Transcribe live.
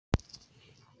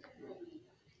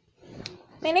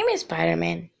My name is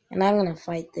Spider-Man, and I'm gonna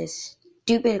fight this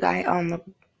stupid guy on the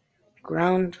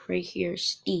ground right here,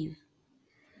 Steve.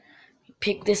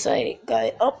 Pick this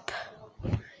guy up.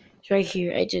 It's right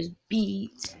here. I just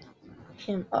beat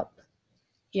him up.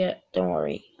 Yeah, don't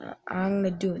worry. I'm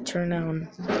gonna do a turn down.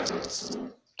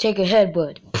 Take a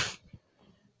headbutt.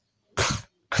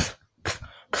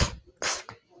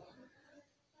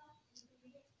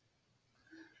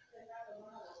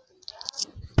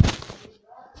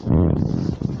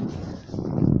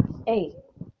 Hey,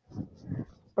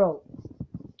 bro,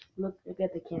 look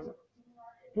at the camera.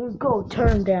 Let's go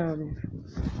turn down.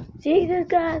 See this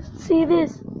guy? See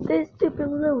this stupid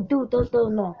little dude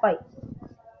doesn't know fight.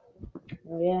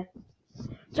 Oh yeah?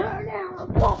 Turn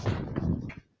down. Whoa.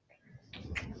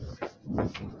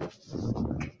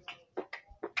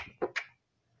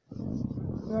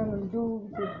 What I'm gonna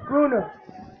do is Bruno.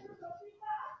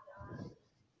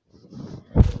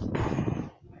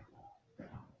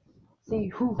 See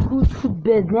who's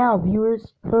best now,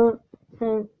 viewers?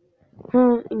 In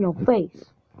your face.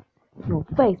 In your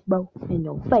face, bro. In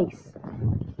your face.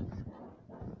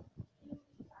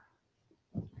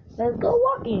 Let's go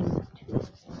walking.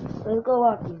 Let's go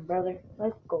walking, brother.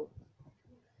 Let's go.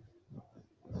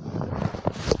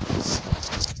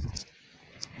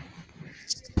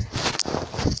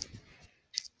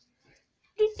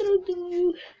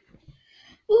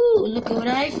 Ooh, look at what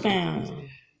I found.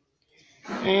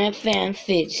 I found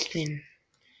fidget spin.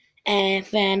 I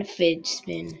found a fidget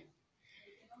spinner.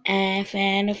 I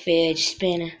found a fidget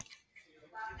spinner.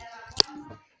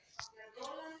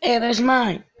 Hey, there's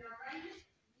mine.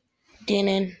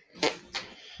 Dinin.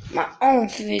 My own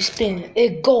fidget spinner.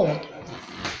 It's gold.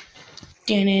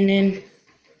 Dinin.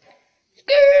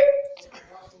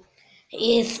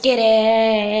 It's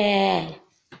skitty.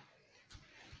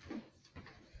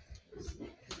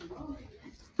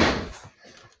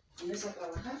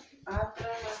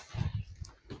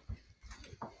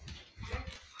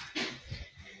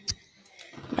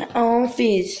 My own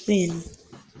fidget spinner.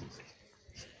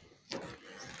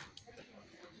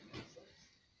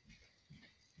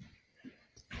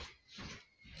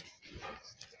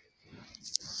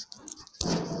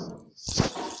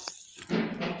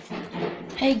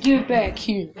 Hey, get back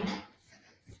here.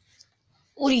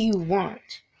 What do you want?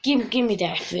 Give me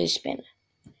that fidget spinner.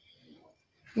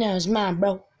 Now it's mine,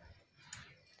 bro.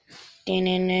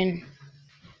 Dinin.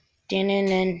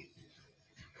 Dinin.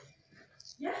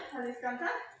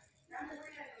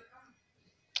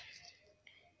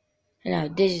 Now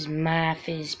this is my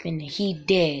fidget spinner. He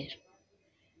dead.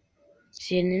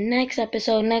 See you in the next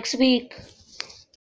episode next week.